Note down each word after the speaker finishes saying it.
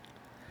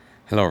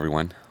Hello,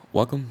 everyone.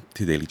 Welcome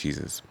to Daily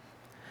Jesus.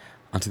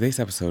 On today's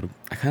episode,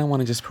 I kind of want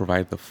to just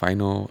provide the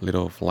final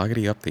little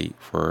Vloggity update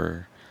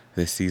for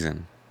this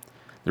season.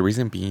 The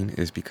reason being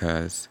is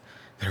because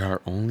there are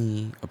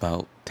only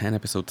about 10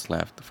 episodes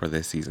left for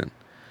this season.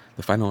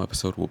 The final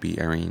episode will be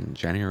airing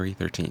January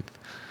 13th.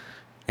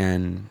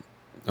 And,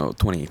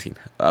 2018.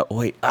 I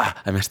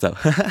messed up.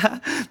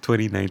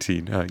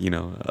 2019.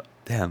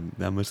 Damn,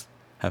 that must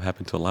have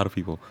happened to a lot of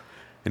people.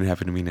 And it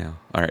happened to me now.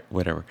 All right,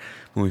 whatever.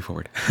 Moving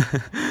forward.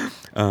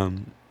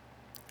 um,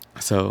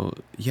 So,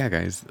 yeah,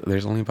 guys,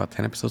 there's only about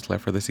 10 episodes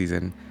left for the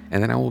season,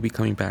 and then I will be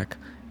coming back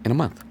in a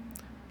month,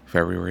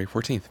 February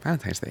 14th,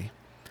 Valentine's Day.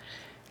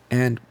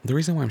 And the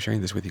reason why I'm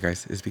sharing this with you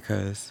guys is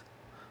because,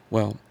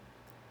 well,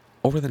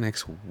 over the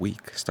next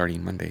week,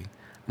 starting Monday,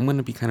 I'm going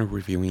to be kind of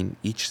reviewing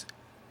each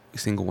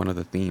single one of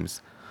the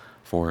themes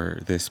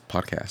for this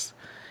podcast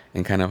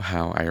and kind of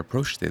how I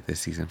approached it this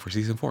season for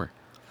season 4.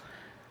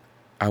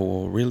 I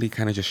will really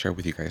kind of just share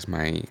with you guys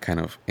my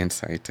kind of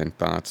insights and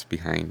thoughts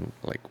behind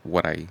like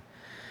what I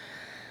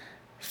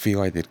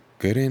feel I did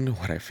good in,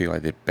 what I feel I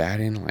did bad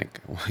in,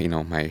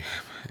 my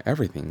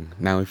everything.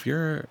 Now, if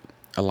you're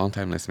a long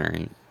time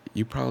listener,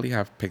 you probably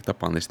have picked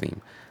up on this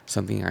theme,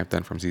 something I've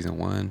done from season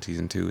 1,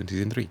 season 2, and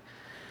season 3.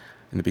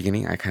 In the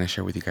beginning, I kind of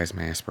share with you guys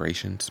my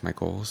aspirations, my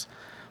goals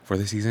for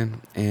the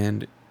season,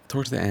 and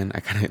towards the end,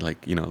 I kind of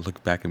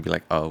look back and be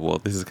like, oh, well,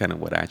 this is kind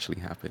of what actually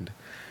happened.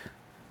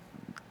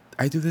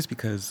 I do this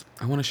because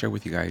I want to share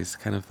with you guys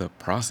kind of the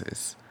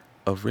process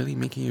of really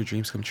making your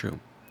dreams come true.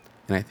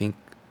 And I think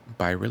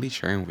by really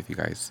sharing with you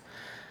guys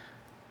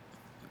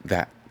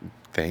that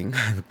thing,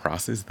 the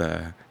process,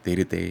 the day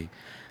to day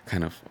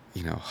kind of,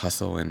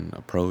 hustle and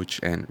approach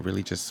and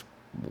really just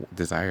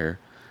desire,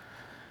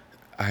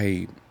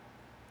 I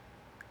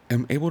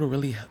am able to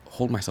really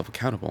hold myself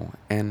accountable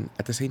and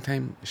at the same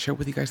time share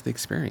with you guys the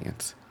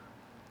experience.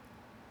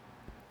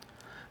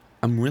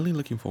 I'm really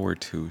looking forward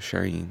to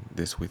sharing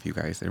this with you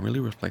guys and really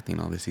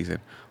reflecting on this season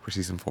for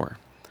season 4.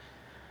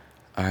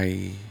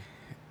 I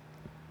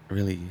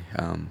really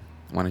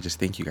want to just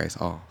thank you guys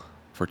all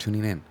for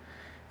tuning in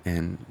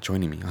and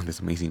joining me on this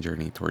amazing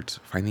journey towards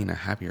finding a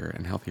happier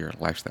and healthier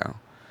lifestyle.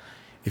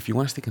 If you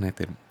want to stay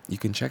connected, you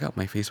can check out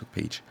my Facebook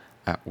page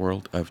at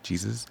World of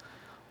Jesus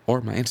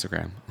or my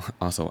Instagram,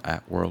 also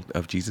at World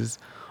of Jesus.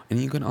 And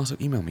you can also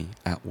email me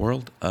at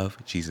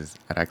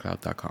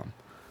worldofjesus@icloud.com.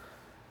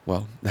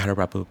 Well, that'll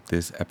wrap up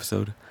this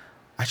episode.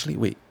 Actually,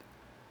 wait.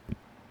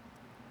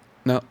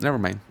 No, never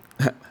mind.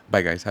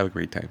 Bye, guys. Have a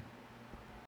great time.